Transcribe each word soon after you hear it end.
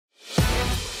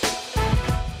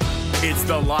It's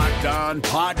the Locked On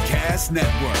Podcast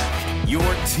Network, your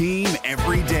team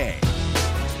every day.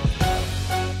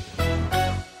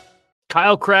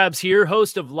 Kyle Krabs here,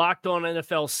 host of Locked On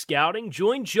NFL Scouting.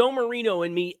 Join Joe Marino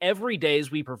and me every day as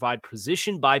we provide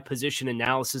position-by-position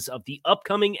analysis of the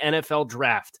upcoming NFL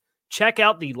Draft. Check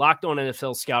out the Locked On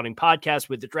NFL Scouting podcast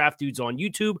with the Draft Dudes on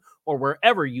YouTube or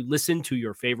wherever you listen to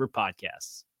your favorite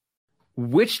podcasts.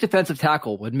 Which defensive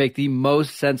tackle would make the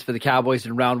most sense for the Cowboys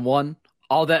in round one?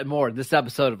 All that and more in this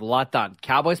episode of the Locked On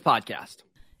Cowboys podcast.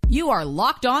 You are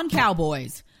Locked On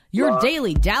Cowboys, your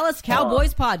daily Dallas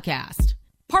Cowboys podcast.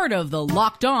 Part of the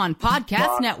Locked On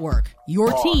Podcast Network,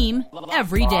 your team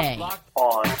every day. Locked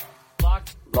on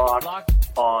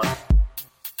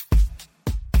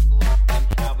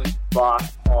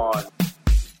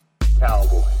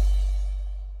Cowboys.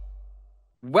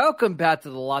 Welcome back to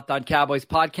the Locked On Cowboys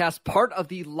podcast, part of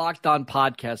the Locked On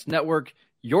Podcast Network,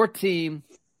 your team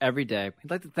every day.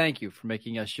 We'd like to thank you for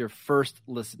making us your first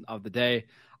listen of the day.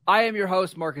 I am your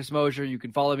host, Marcus Mosher. You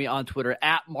can follow me on Twitter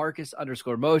at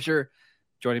Marcus_Mosher.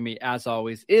 Joining me, as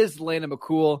always, is Landon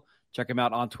McCool. Check him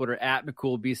out on Twitter at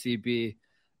McCoolBCB.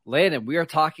 Landon, we are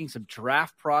talking some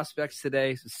draft prospects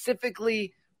today,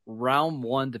 specifically round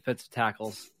one defensive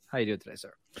tackles. How you doing today,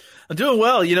 sir? I'm doing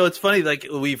well. You know, it's funny. Like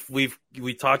we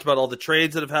talked about all the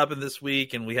trades that have happened this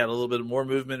week, and we had a little bit more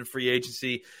movement in free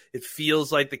agency. It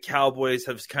feels like the Cowboys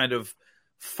have kind of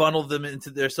funneled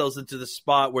themselves into the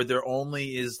spot where there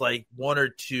only is like one or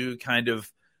two kind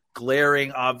of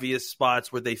glaring obvious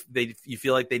spots where you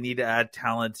feel like they need to add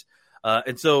talent.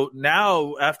 And so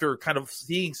now, after kind of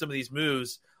seeing some of these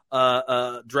moves,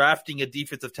 drafting a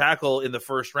defensive tackle in the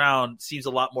first round seems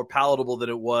a lot more palatable than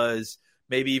it was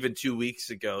maybe even 2 weeks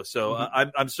ago. So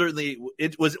I'm certainly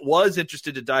was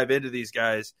interested to dive into these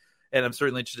guys, and I'm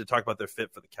certainly interested to talk about their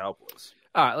fit for the Cowboys.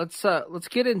 All right, let's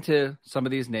get into some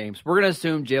of these names. We're going to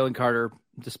assume Jalen Carter,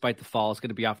 despite the fall, is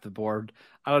going to be off the board.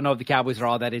 I don't know if the Cowboys are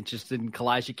all that interested in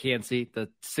Kalijah Kancey, the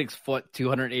 6 foot,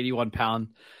 281-pound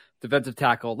defensive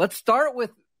tackle. Let's start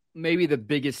with maybe the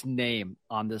biggest name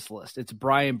on this list. It's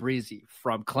Brian Breezy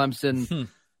from Clemson,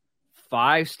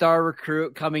 5-star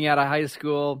recruit coming out of high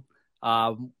school.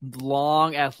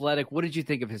 Long, athletic. What did you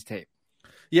think of his tape?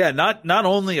 Yeah, not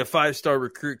only a 5-star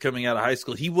recruit coming out of high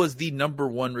school, he was the number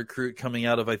one recruit coming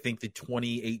out of, I think, the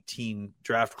 2018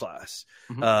 draft class.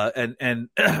 And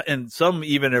some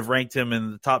even have ranked him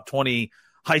in the top 20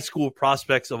 high school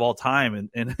prospects of all time.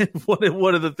 And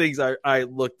one of the things I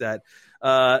looked at,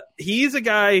 he's a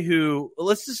guy who,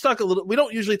 let's just talk a little, we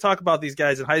don't usually talk about these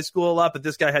guys in high school a lot, but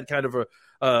this guy had kind of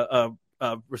a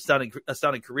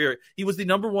astounding career. He was the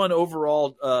number one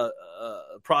overall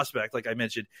prospect, like I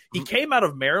mentioned. He came out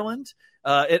of Maryland,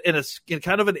 in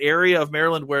kind of an area of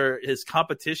Maryland where his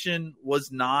competition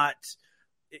was not,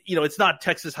 it's not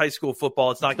Texas high school football.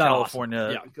 It's not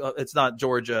California. Awesome. Yeah. It's not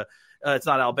Georgia. It's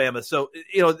not Alabama. So,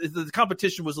 the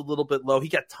competition was a little bit low. He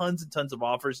got tons and tons of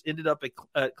offers, ended up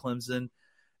at Clemson,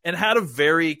 and had a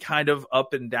very kind of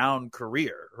up and down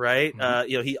career, right?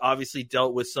 He obviously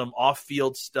dealt with some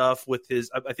off-field stuff with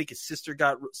I think his sister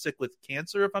got sick with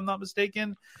cancer, if I'm not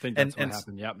mistaken. I think that's what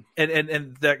happened, yep.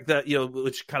 And that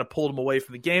which kind of pulled him away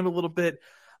from the game a little bit.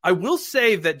 I will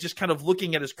say that just kind of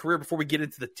looking at his career before we get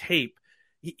into the tape,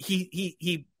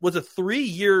 he was a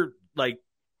 3-year, like,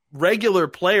 regular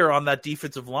player on that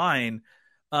defensive line,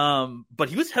 but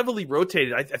he was heavily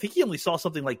rotated. I think he only saw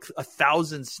something like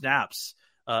 1,000 snaps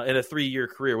in a 3-year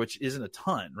career, which isn't a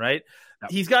ton, right? No.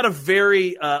 He's got a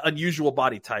very unusual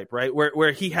body type, right?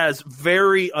 Where he has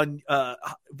very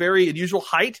unusual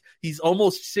height. He's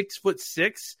almost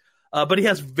 6'6", but he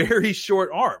has very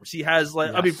short arms. He has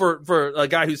for a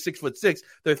guy who's 6'6",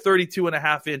 they're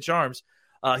 32.5-inch arms.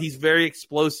 He's very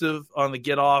explosive on the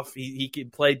get off. He can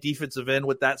play defensive end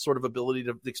with that sort of ability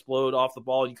to explode off the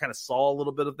ball. You kind of saw a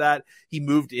little bit of that. He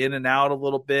moved in and out a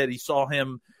little bit. You saw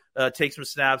him take some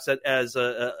snaps as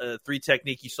a 3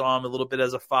 technique. You saw him a little bit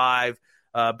as a 5.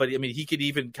 But I mean, he could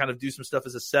even kind of do some stuff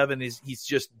as a 7. He's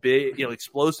just big,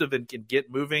 explosive and can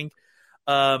get moving.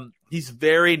 He's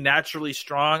very naturally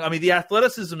strong. I mean, the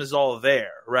athleticism is all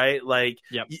there, right? Like,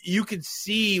 yep. You can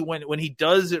see when he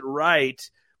does it right,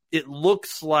 it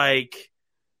looks like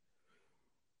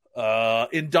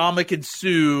Ndamukong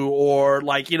Suh or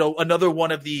another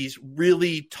one of these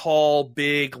really tall,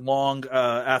 big, long,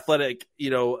 athletic,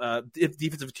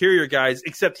 defensive interior guys,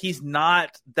 except he's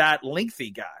not that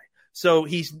lengthy guy. So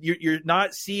you're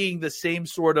not seeing the same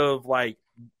sort of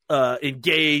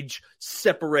engage,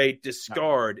 separate,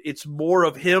 discard. No. It's more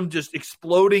of him just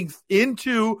exploding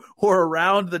into or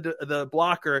around the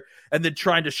blocker and then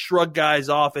trying to shrug guys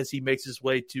off as he makes his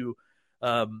way to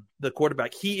the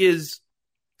quarterback. He is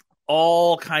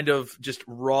all kind of just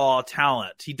raw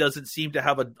talent. He doesn't seem to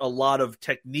have a lot of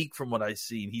technique from what I've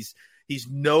seen. He's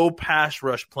no pass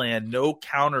rush plan, no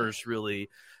counters really.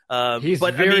 He's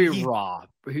very raw.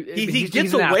 He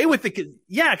gets away with it.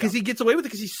 Because he gets away with it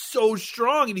because he's so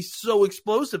strong and he's so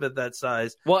explosive at that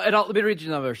size. Well, and let me read you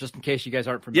the numbers just in case you guys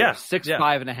aren't familiar. Yeah.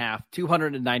 6'5.5",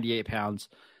 298 pounds,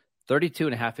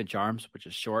 32.5-inch arms, which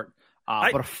is short,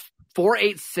 but a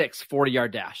 4.86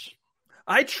 40-yard dash.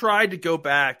 I tried to go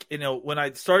back, when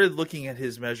I started looking at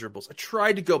his measurables, I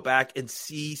tried to go back and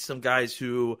see some guys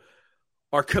who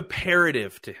are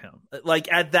comparative to him,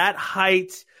 like at that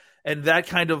height and that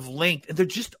kind of length. And there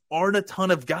just aren't a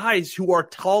ton of guys who are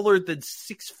taller than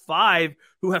 6'5",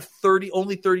 who have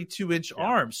only 32-inch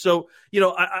arms. So,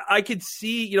 I could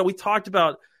see, we talked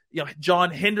about,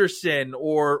 John Henderson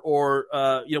or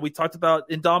we talked about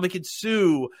Ndamukong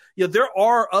Suh. There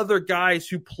are other guys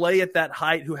who play at that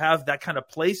height who have that kind of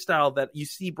play style that you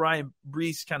see Brian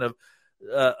Brees kind of,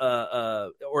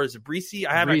 or is it Breesy?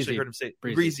 I haven't actually heard him say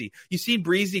Breezy. You see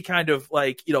Breezy kind of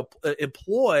like,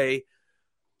 employ,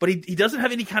 but he doesn't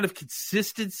have any kind of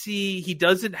consistency. He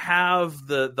doesn't have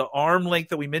the arm length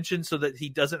that we mentioned, so that he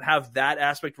doesn't have that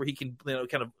aspect where he can,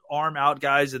 kind of arm out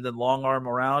guys and then long arm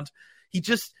around. He's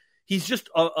just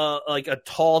like a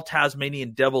tall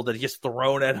Tasmanian devil that gets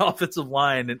thrown at offensive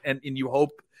line, and you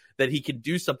hope that he can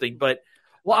do something. But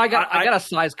I got a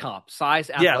size comp,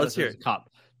 let's hear it. Comp.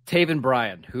 Taven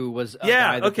Bryan, who was a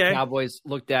guy that the Cowboys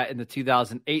looked at in the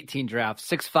 2018 draft,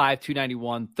 6'5",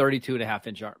 291,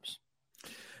 32.5-inch arms.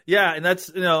 Yeah, and that's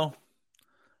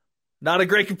not a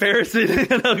great comparison.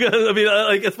 I mean,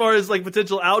 like as far as like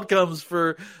potential outcomes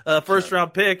for first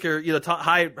round pick or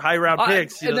high round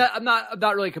picks. I'm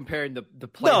not really comparing the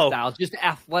play styles, just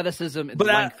athleticism and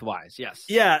lengthwise. Yes.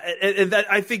 Yeah, and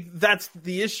that I think that's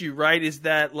the issue, right? Is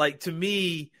that like to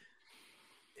me,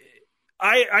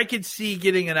 I could see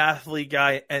getting an athlete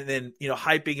guy and then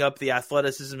hyping up the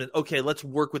athleticism and okay, let's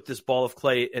work with this ball of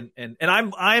clay and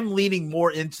I'm leaning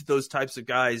more into those types of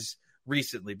guys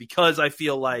recently because I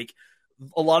feel like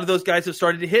a lot of those guys have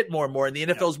started to hit more and more, and the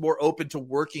NFL is more open to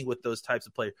working with those types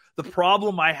of players. The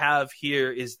problem I have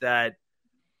here is that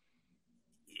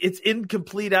it's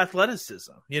incomplete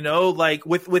athleticism, like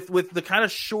with the kind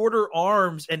of shorter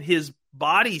arms and his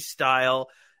body style.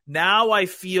 Now I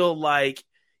feel like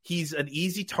he's an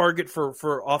easy target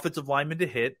for offensive linemen to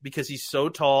hit because he's so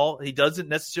tall. He doesn't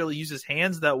necessarily use his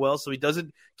hands that well, so he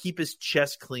doesn't keep his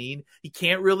chest clean. He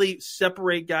can't really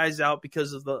separate guys out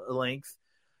because of the length.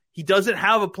 He doesn't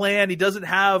have a plan. He doesn't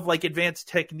have like advanced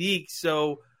technique.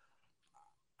 So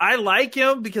I like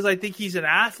him because I think he's an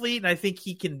athlete and I think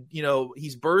he can,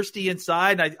 he's bursty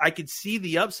inside. And I can see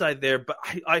the upside there, but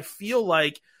I feel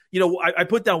like, I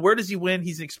put down, where does he win?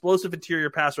 He's an explosive interior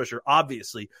pass rusher,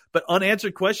 obviously, but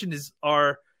unanswered questions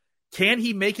can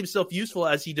he make himself useful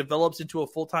as he develops into a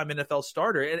full-time NFL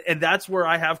starter? And that's where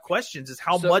I have questions is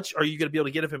how much are you going to be able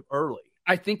to get of him early?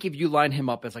 I think if you line him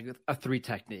up as like a 3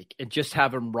 technique and just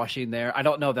have him rushing there, I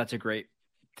don't know if that's a great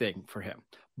thing for him.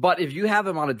 But if you have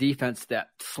him on a defense that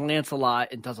slants a lot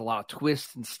and does a lot of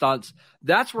twists and stunts,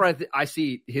 that's where I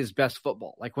see his best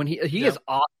football. Like when he is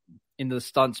awesome in the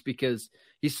stunts because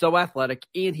he's so athletic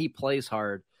and he plays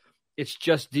hard. It's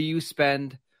just, do you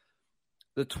spend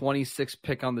the 26th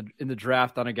pick in the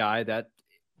draft on a guy that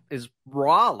is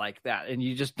raw like that and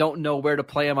you just don't know where to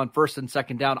play him on first and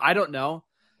second down? I don't know.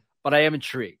 But I am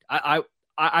intrigued.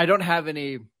 I don't have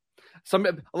any. A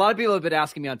lot of people have been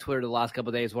asking me on Twitter the last couple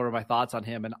of days what are my thoughts on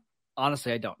him, and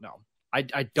honestly, I don't know.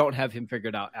 I don't have him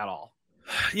figured out at all.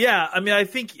 Yeah, I mean, I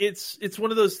think it's one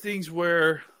of those things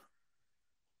where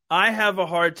I have a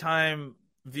hard time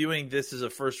viewing this as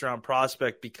a first round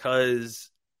prospect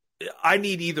because I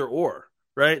need either or.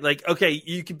 Right? Like, okay,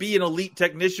 you could be an elite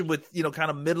technician with, kind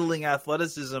of middling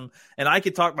athleticism, and I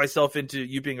could talk myself into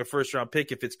you being a first-round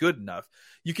pick if it's good enough.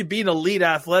 You could be an elite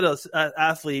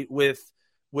athlete with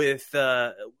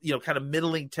kind of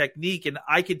middling technique, and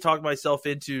I could talk myself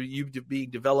into you being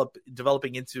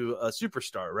developing into a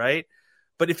superstar, right?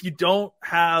 But if you don't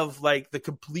have, like, the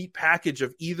complete package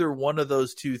of either one of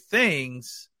those two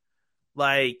things,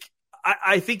 like –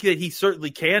 I think that he certainly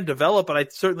can develop, and I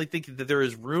certainly think that there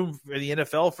is room in the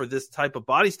NFL for this type of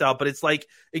body style, but it's like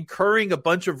incurring a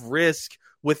bunch of risk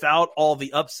without all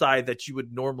the upside that you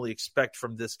would normally expect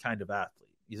from this kind of athlete.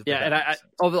 Yeah, and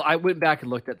although I went back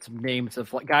and looked at some names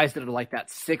of guys that are like that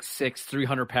 6'6",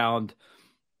 300-pound,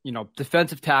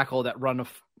 defensive tackle that run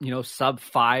a sub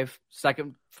 5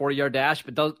 second 40-yard dash,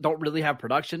 but don't really have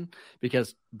production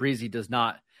because Breezy does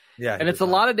not. Yeah, and it's a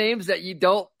lot of names that you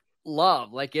don't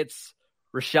love. Like it's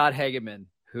Rashad Hageman,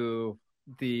 who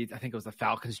I think it was the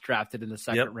Falcons drafted in the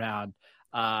second round.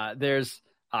 There's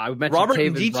I mentioned Robert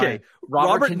Taven Nkemdiche. Bryan.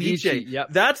 Robert Nkemdiche. Nkemdiche. Yep.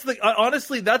 That's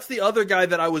honestly, that's the other guy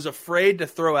that I was afraid to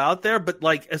throw out there. But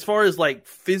like, as far as like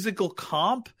physical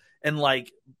comp and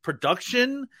like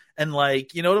production and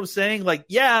like, you know what I'm saying? Like,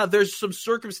 yeah, there's some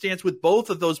circumstance with both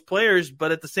of those players,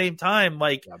 but at the same time,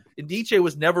 like Nkemdiche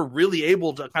was never really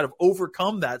able to kind of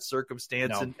overcome that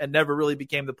circumstance and never really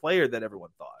became the player that everyone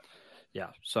thought.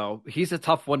 Yeah. So he's a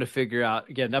tough one to figure out.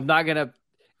 Again, I'm not going to,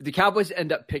 if the Cowboys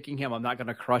end up picking him, I'm not going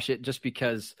to crush it just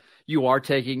because you are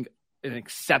taking an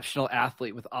exceptional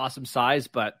athlete with awesome size,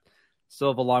 but still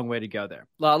have a long way to go there.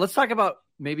 Let's talk about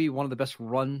maybe one of the best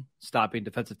run-stopping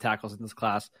defensive tackles in this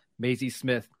class, Mazi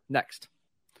Smith, next.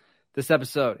 This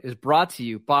episode is brought to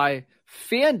you by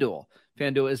FanDuel.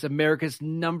 FanDuel is America's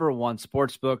 #1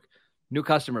 sportsbook. New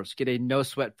customers get a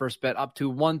no-sweat first bet up to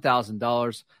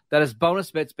 $1,000. That is bonus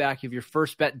bets back if your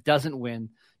first bet doesn't win.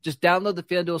 Just download the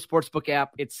FanDuel Sportsbook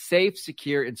app. It's safe,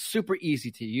 secure, and super easy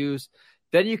to use.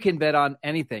 Then you can bet on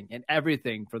anything and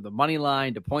everything from the money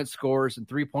line to point scores and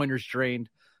three-pointers drained.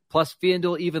 Plus,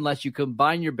 FanDuel even lets you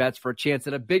combine your bets for a chance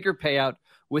at a bigger payout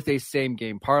with a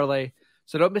same-game parlay.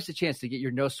 So don't miss a chance to get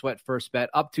your no-sweat first bet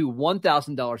up to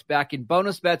 $1,000 back in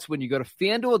bonus bets when you go to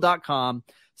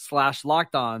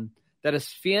FanDuel.com/LockedOn. That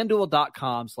is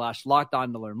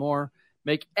FanDuel.com/LockedOn to learn more.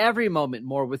 Make every moment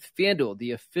more with FanDuel, the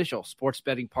official sports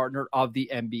betting partner of the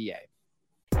NBA.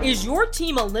 Is your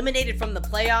team eliminated from the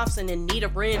playoffs and in need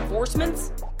of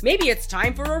reinforcements? Maybe it's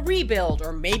time for a rebuild,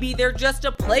 or maybe they're just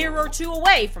a player or two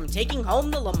away from taking home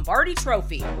the Lombardi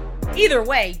Trophy. Either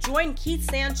way, join Keith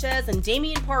Sanchez and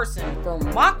Damian Parson for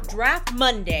Mock Draft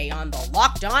Monday on the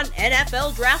Locked On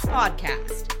NFL Draft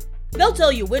Podcast. They'll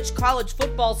tell you which college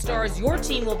football stars your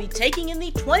team will be taking in the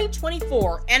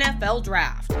 2024 NFL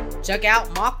Draft. Check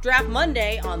out Mock Draft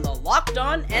Monday on the Locked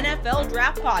On NFL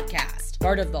Draft Podcast,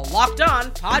 part of the Locked On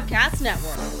Podcast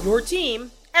Network, your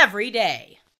team every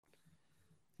day.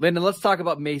 Landon, let's talk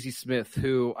about Mazi Smith,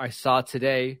 who I saw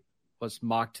today was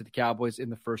mocked to the Cowboys in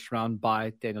the first round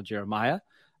by Daniel Jeremiah.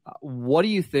 What do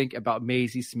you think about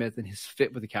Mazi Smith and his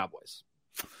fit with the Cowboys?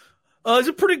 He's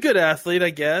a pretty good athlete, I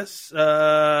guess.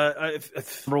 Number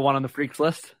 1 on the freaks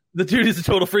list. The dude is a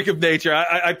total freak of nature.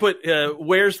 I put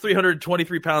wears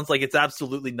 323 pounds like it's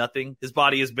absolutely nothing. His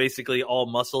body is basically all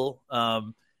muscle.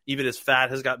 Even his fat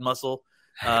has got muscle.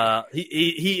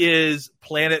 He is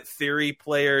Planet Theory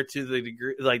player to the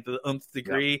degree, like the nth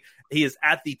degree. Yep. He is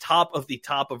at the top of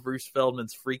Bruce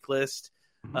Feldman's freak list.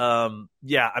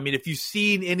 Mm-hmm. I mean, if you've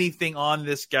seen anything on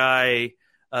this guy,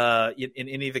 in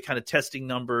any of the kind of testing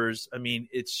numbers, I mean,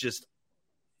 it's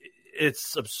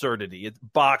absurdity. It's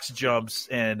box jumps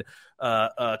and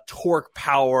torque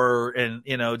power, and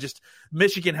just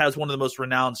Michigan has one of the most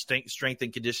renowned strength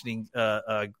and conditioning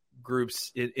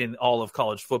groups in all of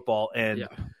college football, and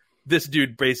this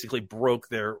dude basically broke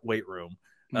their weight room.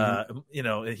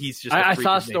 Mm-hmm. He's just. I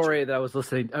saw a story that I was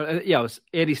listening. It was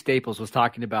Andy Staples was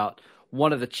talking about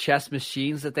one of the chess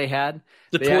machines that they had.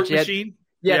 The torque machine.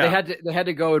 Yeah, they had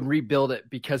to go and rebuild it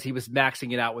because he was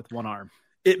maxing it out with one arm.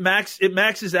 It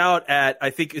maxes out at,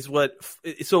 I think is what.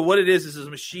 So what it is a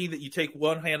machine that you take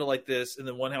one handle like this and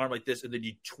then one arm like this and then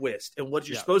you twist. And what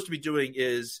you're supposed to be doing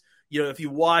is, if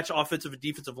you watch offensive and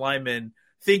defensive linemen,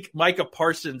 think Micah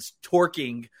Parsons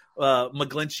torquing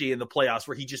McGlinchey in the playoffs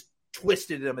where he just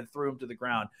twisted him and threw him to the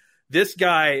ground. This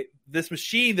guy, this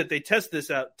machine that they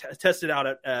tested out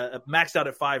at maxed out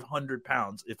at 500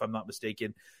 pounds, if I'm not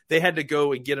mistaken. They had to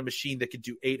go and get a machine that could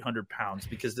do 800 pounds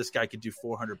because this guy could do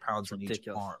 400 pounds on each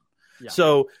arm. Yeah.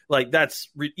 So, that's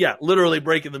literally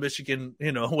breaking the Michigan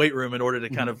weight room in order to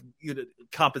kind of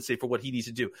compensate for what he needs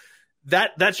to do.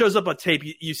 That shows up on tape.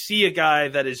 You see a guy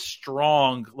that is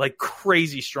strong, like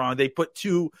crazy strong. They put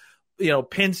two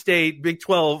Penn State, Big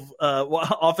 12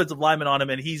 offensive lineman on him,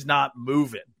 and he's not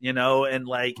moving, and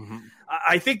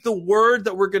I think the word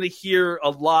that we're going to hear a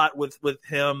lot with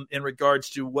him in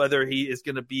regards to whether he is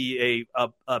going to be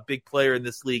a big player in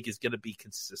this league is going to be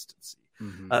consistency.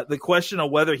 Mm-hmm. The question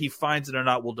of whether he finds it or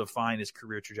not will define his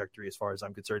career trajectory as far as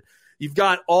I'm concerned. You've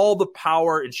got all the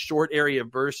power and short area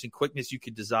burst and quickness you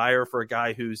could desire for a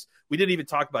guy who's – we didn't even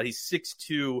talk about he's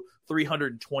 6'2",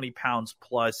 320 pounds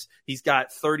plus. He's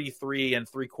got 33 and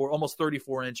 3/4, almost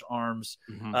 34-inch arms.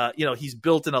 Mm-hmm. He's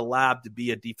built in a lab to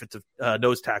be a defensive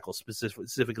nose tackle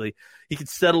specifically. He can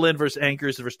settle in versus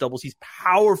anchors and versus doubles. He's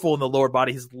powerful in the lower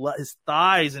body. His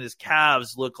thighs and his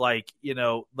calves look like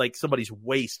somebody's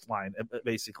waistline,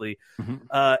 basically.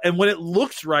 Mm-hmm. And when it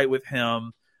looks right with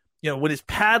him, when his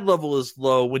pad level is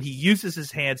low, when he uses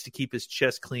his hands to keep his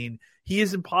chest clean, he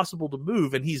is impossible to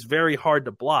move and he's very hard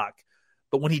to block.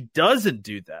 But when he doesn't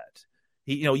do that,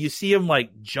 You see him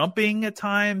like jumping at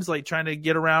times, like trying to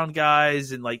get around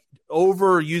guys and like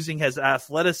overusing his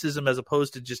athleticism as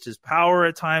opposed to just his power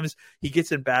at times. He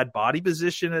gets in bad body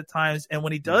position at times. And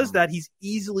when he does that, he's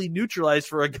easily neutralized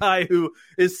for a guy who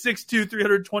is 6'2",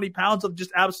 320 pounds of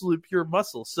just absolute pure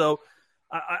muscle. So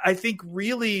I think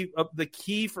really the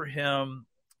key for him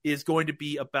is going to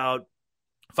be about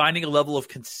finding a level of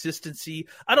consistency.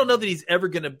 I don't know that he's ever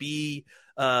going to be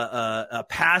a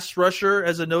pass rusher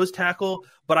as a nose tackle,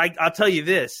 but I'll tell you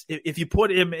this. If you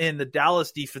put him in the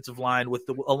Dallas defensive line with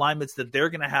the alignments that they're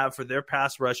going to have for their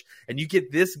pass rush, and you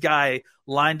get this guy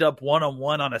lined up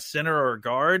one-on-one on a center or a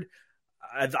guard,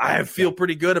 I feel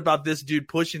pretty good about this dude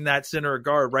pushing that center or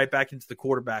guard right back into the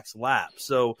quarterback's lap.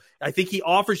 So I think he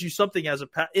offers you something as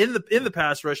in the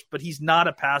pass rush, but he's not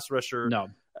a pass rusher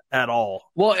at all.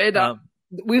 Well,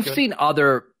 we've seen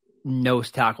other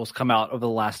nose tackles come out over the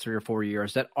last 3 or 4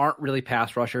 years that aren't really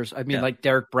pass rushers. I mean, like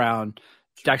Derek Brown,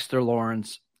 Dexter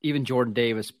Lawrence, even Jordan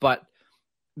Davis. But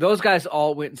those guys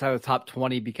all went inside the top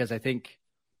 20 because I think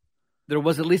there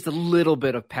was at least a little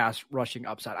bit of pass rushing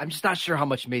upside. I'm just not sure how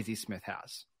much Mazie Smith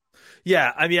has.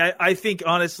 Yeah, I mean, I think,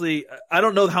 honestly, I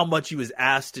don't know how much he was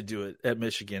asked to do it at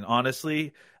Michigan,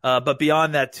 honestly. But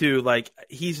beyond that, too, like,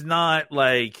 he's not,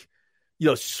 like,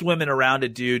 swimming around a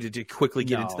dude to quickly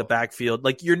get into the backfield.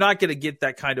 Like, you're not going to get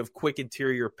that kind of quick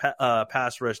interior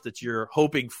pass rush that you're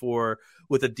hoping for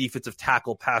with a defensive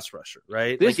tackle pass rusher,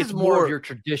 right? This is more of your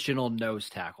traditional nose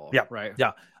tackle, right?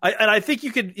 Yeah. I think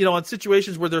you can, in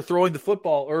situations where they're throwing the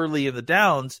football early in the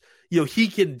downs, he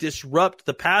can disrupt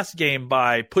the pass game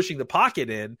by pushing the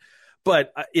pocket in,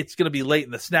 but it's going to be late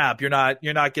in the snap. You're not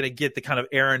going to get the kind of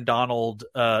Aaron Donald,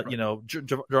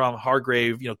 Jerome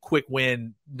Hargrave, quick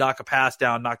win, knock a pass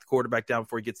down, knock the quarterback down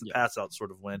before he gets the pass out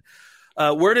sort of win.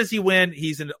 Where does he win?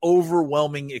 He's an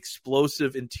overwhelming,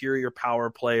 explosive interior power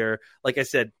player. Like I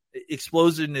said,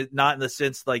 explosive not in the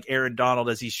sense like Aaron Donald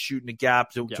as he's shooting a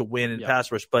gap to win in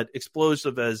pass rush, but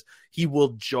explosive as he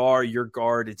will jar your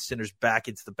guard and centers back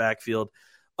into the backfield.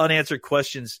 Unanswered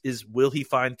questions is, will he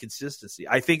find consistency?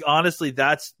 I think, honestly,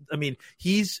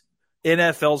 he's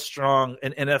NFL strong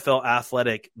and NFL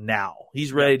athletic now.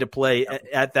 He's ready to play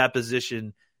at that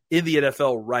position in the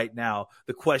NFL right now.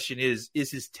 The question is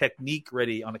his technique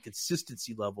ready on a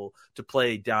consistency level to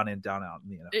play down in, down out in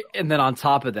the NFL? And then on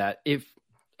top of that,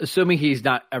 assuming he's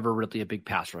not ever really a big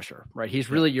pass rusher, right?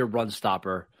 He's really your run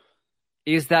stopper.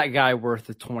 Is that guy worth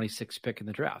the 26th pick in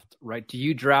the draft, right? Do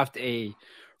you draft a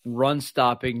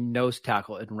run-stopping nose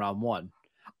tackle in round 1?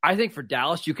 I think for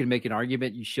Dallas, you can make an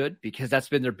argument you should, because that's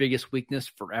been their biggest weakness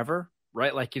forever,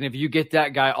 right? Like, and if you get that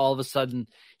guy, all of a sudden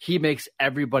he makes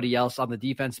everybody else on the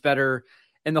defense better.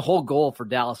 And the whole goal for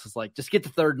Dallas is like, just get to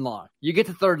third and long. You get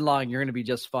to third and long, you're going to be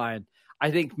just fine. I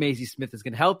think Mazie Smith is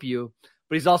going to help you,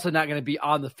 but he's also not going to be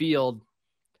on the field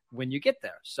when you get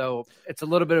there. So it's a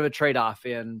little bit of a trade-off.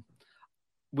 And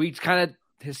we kind of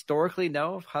historically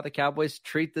know how the Cowboys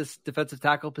treat this defensive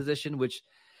tackle position, which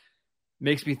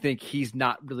makes me think he's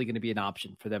not really going to be an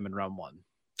option for them in round 1.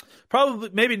 Probably,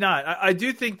 maybe not. I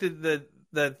do think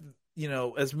that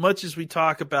as much as we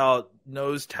talk about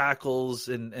nose tackles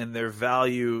and their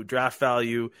value, draft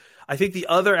value, I think the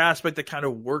other aspect that kind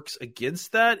of works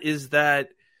against that is that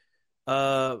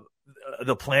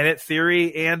the planet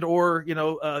theory and or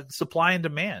supply and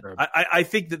demand. Sure. I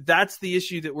think that's the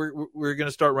issue that we're going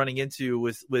to start running into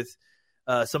with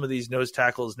some of these nose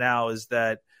tackles now, is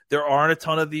that there aren't a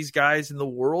ton of these guys in the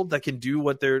world that can do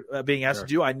what they're being asked to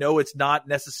do. I know it's not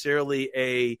necessarily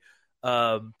a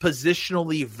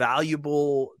positionally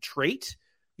valuable trait.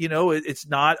 It's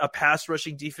not a pass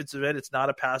rushing defensive end. It's not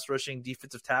a pass rushing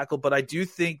defensive tackle, but I do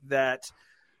think that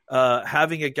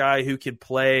having a guy who can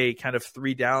play kind of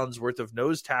 3 downs worth of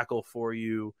nose tackle for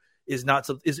you is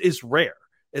rare.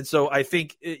 And so I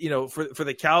think, for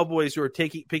the Cowboys who are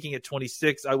picking at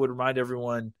 26, I would remind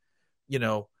everyone,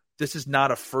 this is not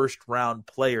a first round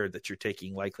player that you're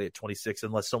taking likely at 26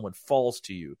 unless someone falls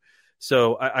to you.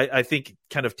 So I think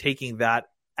kind of taking that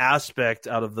aspect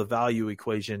out of the value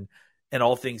equation, and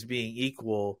all things being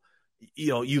equal,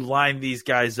 you line these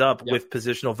guys up with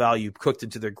positional value cooked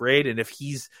into their grade. And if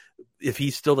he's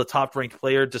still the top ranked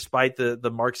player, despite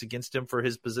the marks against him for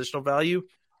his positional value,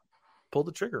 pull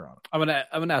the trigger on him.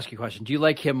 I'm gonna ask you a question. Do you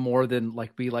like him more than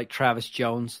we like Travis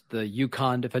Jones, the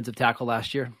UConn defensive tackle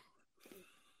last year?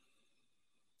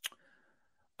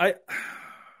 I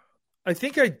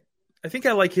think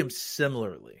I like him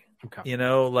similarly.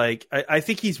 Okay. I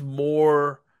think he's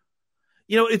more,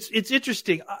 it's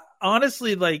interesting.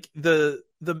 Honestly,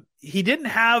 he didn't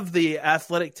have the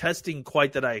athletic testing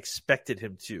quite that I expected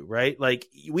him to, right? Like,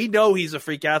 we know he's a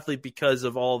freak athlete because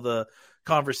of all the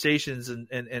conversations and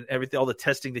everything, all the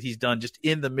testing that he's done just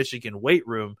in the Michigan weight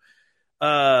room.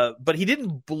 But he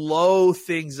didn't blow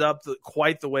things up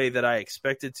quite the way that I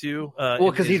expected to.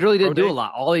 Because he really didn't do a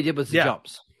lot. All he did was the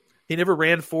jumps. He never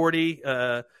ran 40.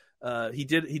 He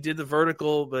did the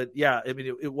vertical, but yeah, I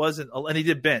mean, it wasn't, and he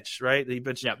did bench, right? He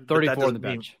benched 34 on the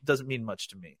bench. Doesn't mean much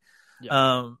to me.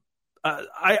 Yeah.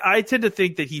 I tend to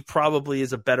think that he probably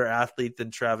is a better athlete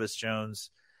than Travis Jones.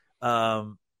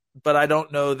 But I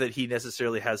don't know that he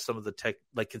necessarily has some of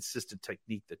the consistent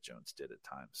technique that Jones did at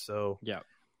times. So yeah,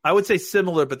 I would say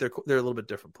similar, but they're a little bit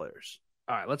different players.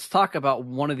 All right, let's talk about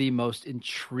one of the most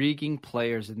intriguing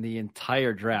players in the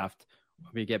entire draft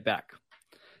when we get back.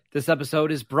 This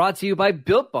episode is brought to you by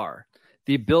Built Bar.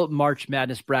 The Built March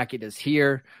Madness bracket is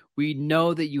here. We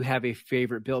know that you have a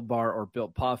favorite Built Bar or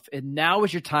Built Puff, and now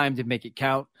is your time to make it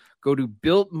count. Go to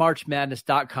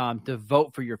BuiltMarchMadness.com to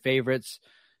vote for your favorites.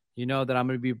 You know that I'm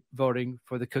going to be voting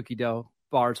for the cookie dough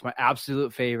bar. It's my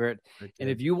absolute favorite. Okay. And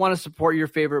if you want to support your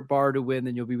favorite bar to win,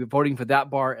 then you'll be voting for that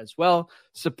bar as well.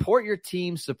 Support your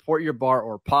team, support your bar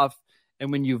or puff.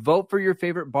 And when you vote for your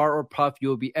favorite bar or puff, you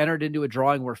will be entered into a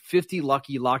drawing where 50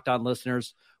 lucky Locked On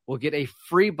listeners will get a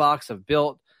free box of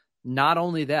Built. Not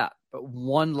only that, but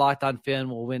one Locked On fan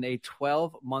will win a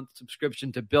 12-month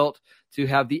subscription to Built to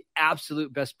have the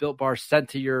absolute best Built bar sent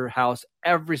to your house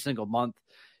every single month.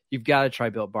 You've got to try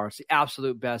Built Bar. It's the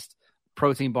absolute best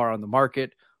protein bar on the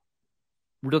market.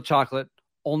 Real chocolate,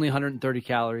 only 130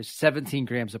 calories, 17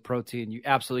 grams of protein. You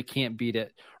absolutely can't beat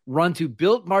it. Run to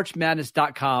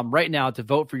BuiltMarchMadness.com right now to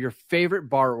vote for your favorite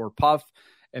bar or puff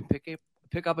and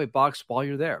pick up a box while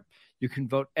you're there. You can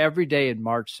vote every day in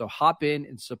March, so hop in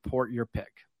and support your pick.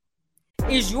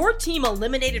 Is your team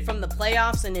eliminated from the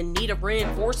playoffs and in need of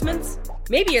reinforcements?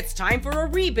 Maybe it's time for a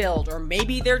rebuild, or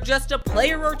maybe they're just a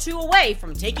player or two away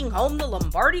from taking home the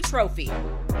Lombardi Trophy.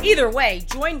 Either way,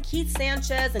 join Keith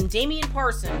Sanchez and Damian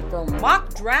Parson for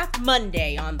Mock Draft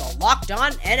Monday on the Locked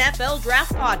On NFL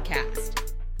Draft Podcast.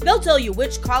 They'll tell you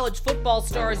which college football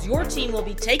stars your team will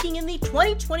be taking in the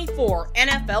 2024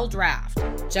 NFL Draft.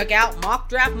 Check out Mock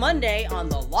Draft Monday on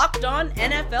the Locked On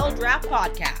NFL Draft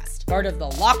Podcast, part of the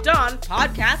Locked On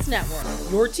Podcast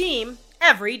Network, your team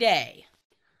every day.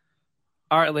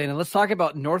 All right, Landon, let's talk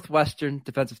about Northwestern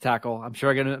defensive tackle. I'm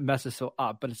sure I'm going to mess this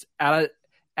up, but it's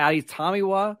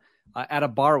Adetomiwa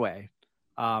Adebawore,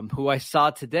 who I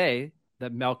saw today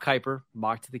that Mel Kiper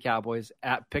mocked to the Cowboys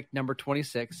at pick number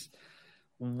 26.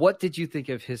 What did you think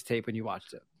of his tape when you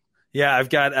watched it? Yeah, I've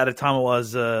got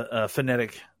Adetomiwa's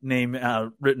phonetic name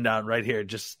written down right here,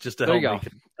 just to help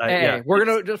me. Yeah. We're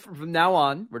gonna just from now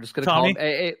on, we're just gonna call him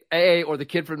AA or the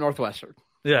kid from Northwestern.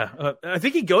 Yeah, I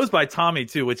think he goes by Tommy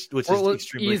too, which is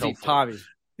extremely easy. Helpful. Tommy.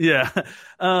 Yeah,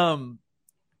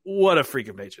 what a freak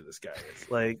of nature this guy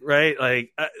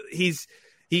is.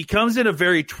 He comes in a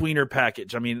very tweener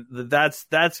package. I mean, that's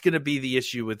going to be the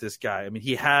issue with this guy. I mean,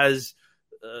 he has.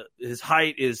 His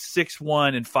height is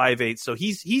 6'1" and 5'8", so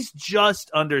he's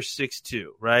just under 6'2",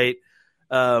 right?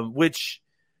 Which,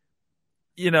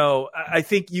 I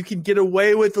think you can get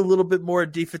away with a little bit more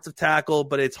defensive tackle,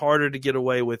 but it's harder to get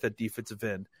away with at defensive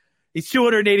end. He's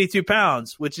 282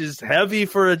 pounds, which is heavy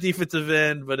for a defensive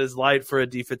end, but is light for a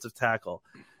defensive tackle.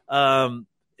 But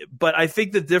I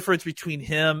think the difference between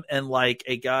him and like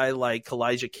a guy like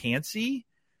Kalijah Kancey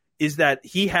is that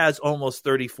he has almost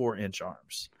 34-inch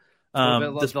arms.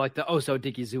 Like the Oso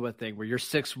Digizua thing where you're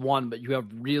 6'1", but you have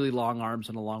really long arms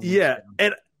and a long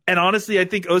wingspan. And honestly, I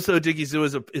think Oso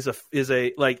Digizua is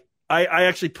a I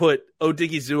actually put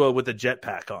Odigizua with a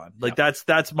jetpack on.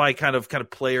 That's my kind of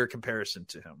player comparison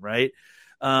to him, right?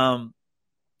 Tweener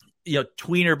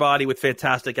body with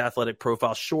fantastic athletic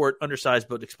profile, short, undersized,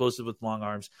 but explosive with long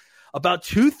arms. About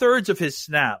 2/3 of his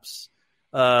snaps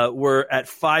were at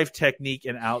 5 technique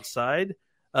and outside.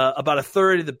 About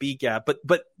 1/3 of the B gap, but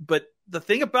the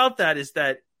thing about that is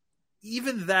that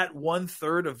even that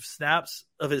 1/3 of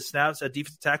his snaps at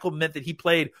defensive tackle meant that he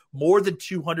played more than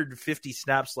 250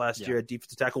 snaps last year at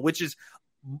defensive tackle, which is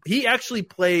he actually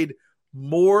played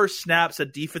more snaps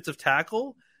at defensive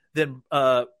tackle than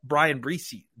Brian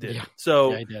Bresee did. Yeah.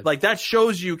 So that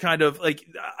shows you kind of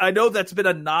I know that's been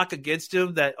a knock against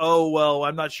him that,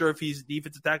 I'm not sure if he's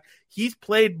defensive tackle. He's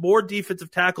played more defensive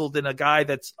tackle than a guy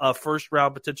that's a first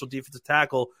round potential defensive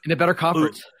tackle in a better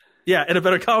conference. In a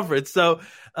better conference. So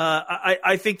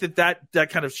I think that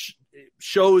kind of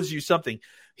shows you something.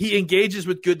 He engages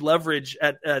with good leverage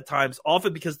at times,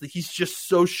 often because he's just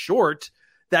so short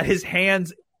that his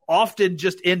hands often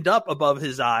just end up above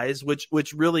his eyes,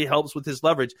 which really helps with his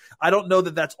leverage. I don't know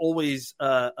that that's always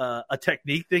a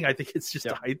technique thing. I think it's just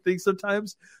a height thing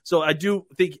sometimes. So I do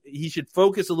think he should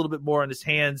focus a little bit more on his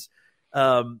hands.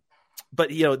 but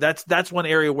that's one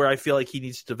area where I feel like he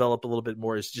needs to develop a little bit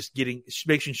more, is just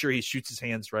making sure he shoots his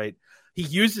hands right. He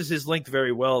uses his length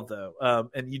very well, though,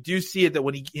 and you do see it that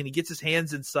when he gets his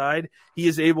hands inside, he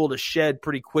is able to shed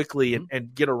pretty quickly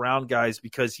and get around guys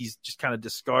because he's just kind of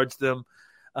discards them.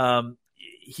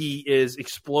 He is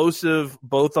explosive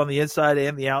both on the inside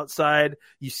and the outside.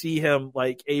 You see him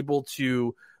like able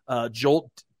to jolt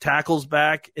tackles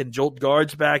back and jolt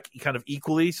guards back kind of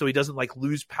equally, so he doesn't like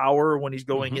lose power when he's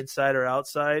going inside or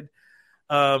outside.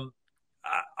 I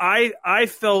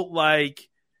felt like,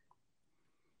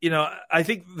 I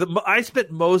think I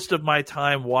spent most of my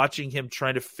time watching him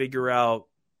trying to figure out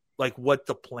like what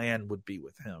the plan would be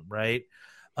with him, right?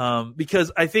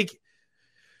 Because I think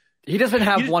he doesn't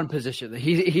have one position.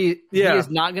 He is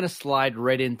not going to slide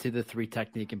right into the 3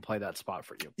 technique and play that spot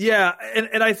for you. Yeah,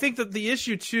 and I think that the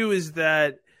issue too is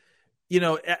that he's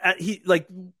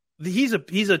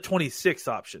a 26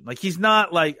 option. Like he's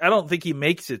not like, I don't think he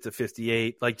makes it to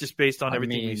 58. Like just based on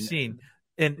everything we've seen.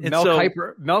 And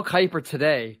Mel Kiper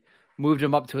today moved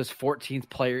him up to his 14th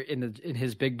player in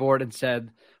his big board and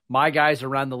said, my guys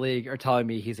around the league are telling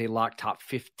me he's a lock top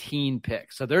 15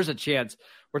 pick. So there's a chance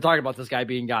we're talking about this guy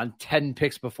being gone 10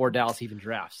 picks before Dallas even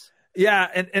drafts. Yeah,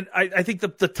 and I think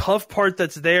the tough part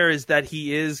that's there is that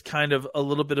he is kind of a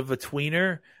little bit of a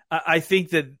tweener. I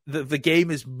think that the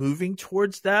game is moving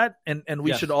towards that, and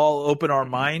we should all open our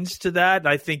minds to that. And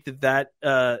I think that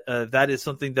is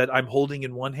something that I'm holding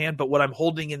in one hand, but what I'm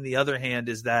holding in the other hand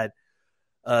is that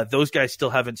those guys still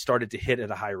haven't started to hit at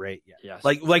a high rate yet. Yes.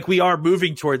 Like we are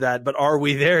moving toward that, but are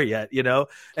we there yet?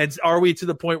 And are we to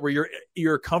the point where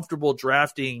you're comfortable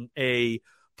drafting a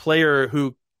player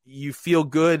who you feel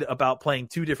good about playing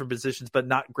 2 different positions, but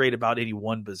not great about any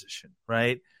one position,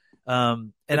 right?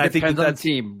 And I think depends on the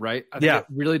team, right? I think it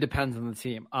really depends on the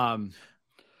team. I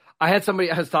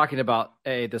was talking about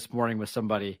this morning with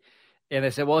somebody, and they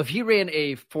said, well, if he ran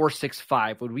a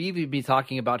 4.65, would we even be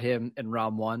talking about him in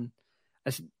round 1?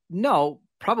 I said, no,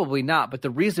 probably not. But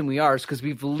the reason we are is because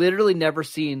we've literally never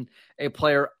seen a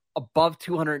player above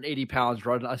 280 pounds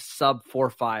run a sub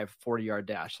 4.5 40-yard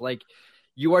dash. Like,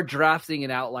 you are drafting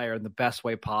an outlier in the best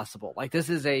way possible. Like, this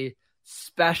is a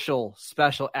special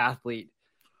athlete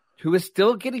who is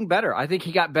still getting better. I think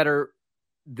he got better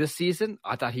this season.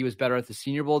 I thought he was better at the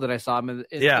Senior Bowl than I saw him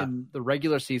in the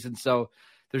regular season. So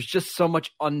there's just so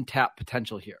much untapped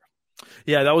potential here.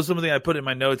 Yeah, that was something I put in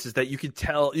my notes, is that you could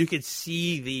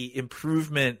see the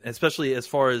improvement, especially as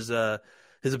far as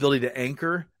his ability to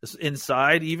anchor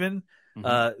inside even in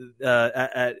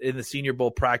the Senior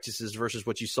Bowl practices versus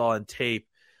what you saw in tape.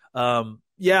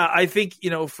 I think,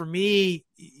 for me,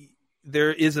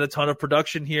 there isn't a ton of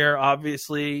production here,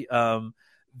 obviously.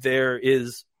 There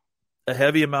is a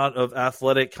heavy amount of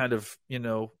athletic kind of,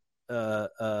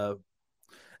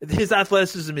 his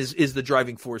athleticism is the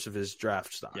driving force of his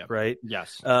draft stock, right?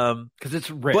 Yes. Because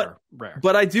it's rare.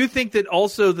 But I do think that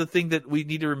also the thing that we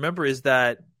need to remember is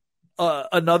that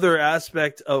another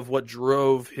aspect of what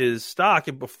drove his stock,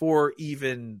 and before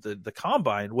even the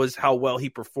combine, was how well he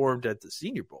performed at the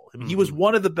Senior Bowl. I mean, he was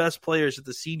one of the best players at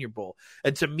the Senior Bowl.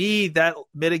 And to me, that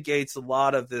mitigates a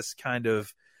lot of this kind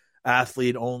of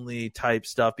athlete only type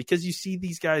stuff, because you see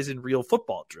these guys in real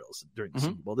football drills during the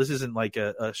Senior Bowl. This isn't like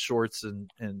a shorts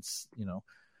and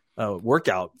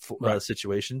workout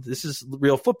situation. This is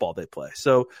real football they play.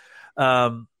 So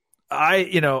I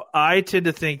tend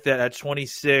to think that at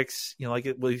 26,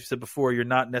 like we've said before, you're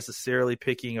not necessarily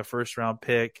picking a first round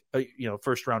pick,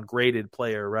 first round graded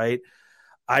player, right?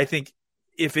 I think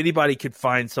if anybody could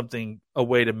find a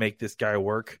way to make this guy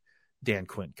work, Dan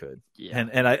Quinn could. Yeah.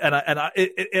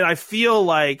 And I feel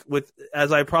like,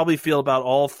 as I probably feel about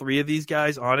all 3 of these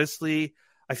guys, honestly,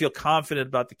 I feel confident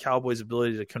about the Cowboys'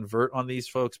 ability to convert on these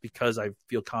folks because I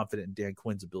feel confident in Dan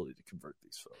Quinn's ability to convert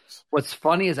these folks. What's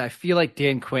funny is I feel like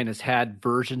Dan Quinn has had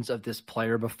versions of this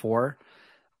player before,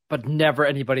 but never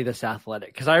anybody this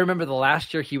athletic. Because I remember the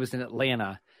last year he was in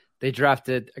Atlanta, they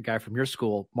drafted a guy from your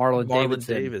school, Marlon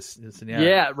Davidson.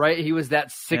 Yeah, right. He was that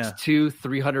 6'2",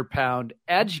 300-pound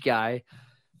edge guy,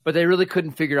 but they really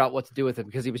couldn't figure out what to do with him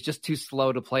because he was just too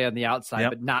slow to play on the outside,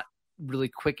 but not really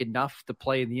quick enough to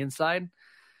play in the inside.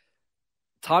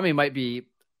 Tommy might be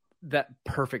that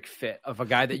perfect fit of a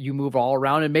guy that you move all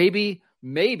around, and maybe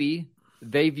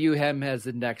they view him as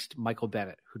the next Michael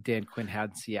Bennett, who Dan Quinn had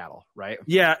in Seattle, right?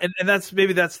 Yeah, and that's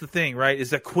the thing, right?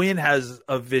 Is that Quinn has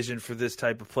a vision for this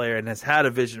type of player and has had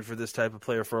a vision for this type of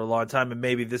player for a long time, and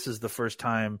maybe this is the first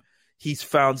time he's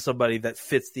found somebody that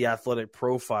fits the athletic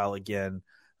profile again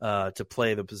to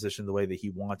play the position the way that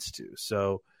he wants to.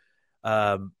 So,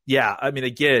 I mean,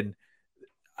 again,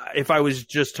 if I was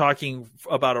just talking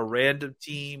about a random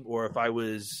team, or if I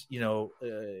was,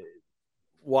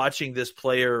 watching this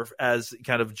player as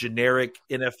kind of generic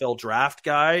NFL draft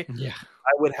guy,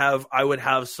 I would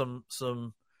have some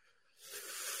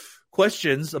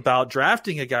questions about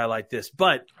drafting a guy like this.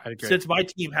 But since my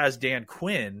team has Dan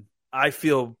Quinn, I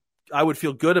would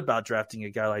feel good about drafting a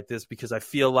guy like this, because I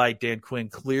feel like Dan Quinn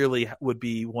clearly would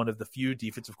be one of the few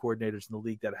defensive coordinators in the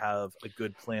league that have a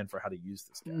good plan for how to use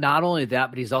this guy. Not only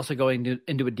that, but he's also going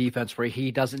into a defense where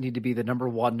he doesn't need to be the number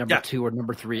 1, number 2, or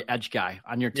number 3 edge guy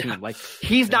on your team. Yeah. Like,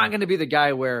 he's not going to be the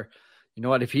guy where, you know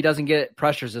what, if he doesn't get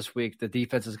pressures this week, the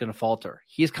defense is going to falter.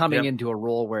 He's coming into a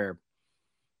role where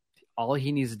all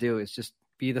he needs to do is just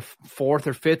be the 4th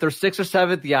or 5th or 6th or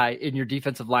 7th guy in your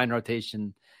defensive line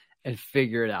rotation and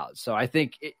figure it out. So I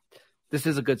think this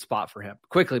is a good spot for him.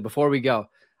 Quickly, before we go,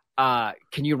 can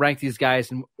you rank these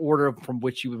guys in order from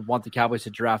which you would want the Cowboys to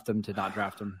draft them to not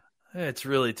draft them? It's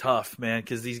really tough, man,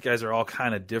 because these guys are all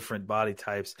kind of different body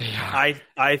types. Yeah.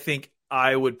 I think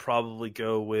I would probably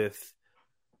go with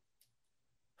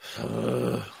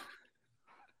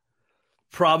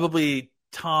probably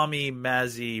Tommy,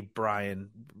 Mazzy, Brian,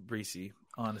 Bresee.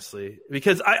 Honestly,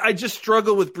 because I just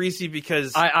struggle with Bresee,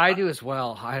 because I do as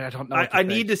well. I don't know. I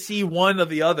need to see one of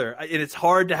the other, and it's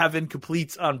hard to have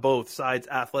incompletes on both sides: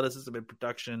 athleticism and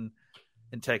production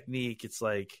and technique. It's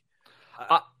like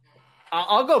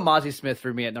I'll go Mazi Smith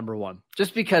for me at number 1,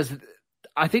 just because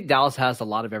I think Dallas has a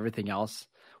lot of everything else.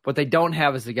 What they don't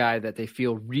have is a guy that they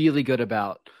feel really good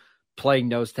about playing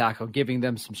nose tackle, giving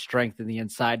them some strength in the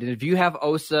inside. And if you have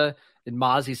Osa and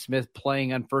Mazi Smith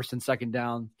playing on 1st and 2nd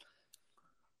down,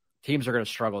 teams are going to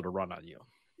struggle to run on you.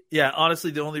 Yeah, honestly,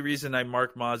 the only reason I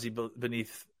mark Mazi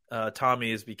beneath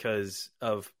Tommy is because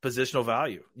of positional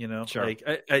value. Sure. Like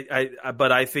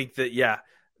but I think that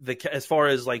as far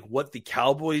as like what the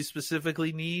Cowboys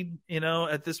specifically need,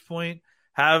 at this point,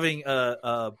 having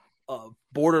a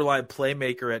borderline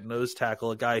playmaker at nose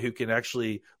tackle, a guy who can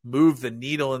actually move the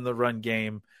needle in the run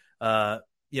game,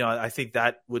 I think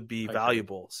that would be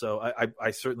valuable. So I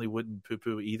certainly wouldn't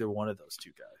poo-poo either one of those two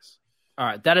guys. All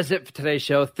right, that is it for today's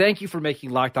show. Thank you for making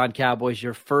Locked On Cowboys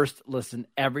your first listen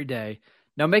every day.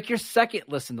 Now make your second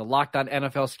listen to Locked On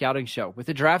NFL Scouting Show with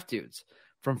the Draft Dudes.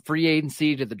 From free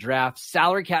agency to the draft,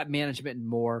 salary cap management, and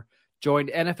more, join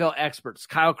NFL experts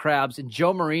Kyle Krabs and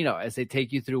Joe Marino as they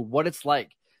take you through what it's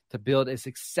like to build a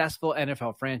successful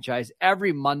NFL franchise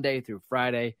every Monday through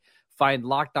Friday. Find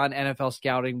Locked On NFL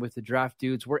Scouting with the Draft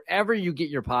Dudes wherever you get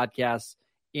your podcasts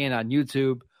and on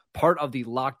YouTube. Part of the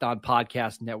Locked On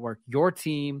Podcast Network, your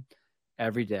team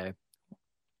every day.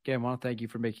 Again, I want to thank you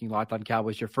for making Locked On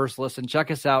Cowboys your first listen.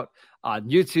 Check us out on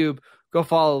YouTube. Go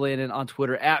follow Landon on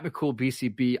Twitter at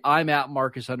McCoolBCB. I'm at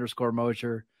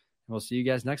Marcus_Mosher. And we'll see you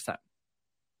guys next time.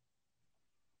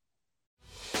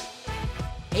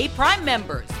 Hey, Prime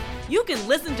members, you can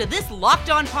listen to this Locked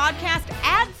On podcast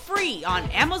ad-free on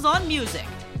Amazon Music.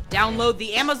 Download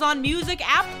the Amazon Music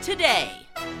app today.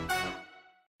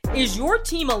 Is your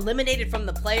team eliminated from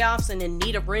the playoffs and in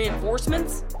need of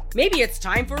reinforcements? Maybe it's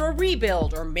time for a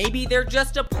rebuild, or maybe they're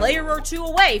just a player or two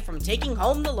away from taking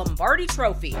home the Lombardi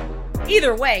Trophy.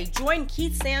 Either way, join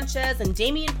Keith Sanchez and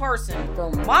Damian Parson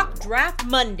for Mock Draft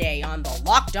Monday on the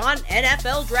Locked On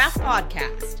NFL Draft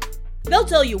Podcast. They'll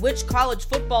tell you which college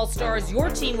football stars your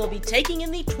team will be taking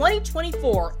in the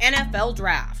 2024 NFL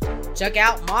Draft. Check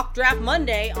out Mock Draft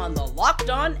Monday on the Locked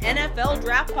On NFL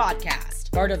Draft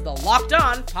Podcast, part of the Locked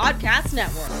On Podcast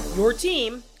Network, your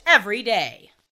team every day.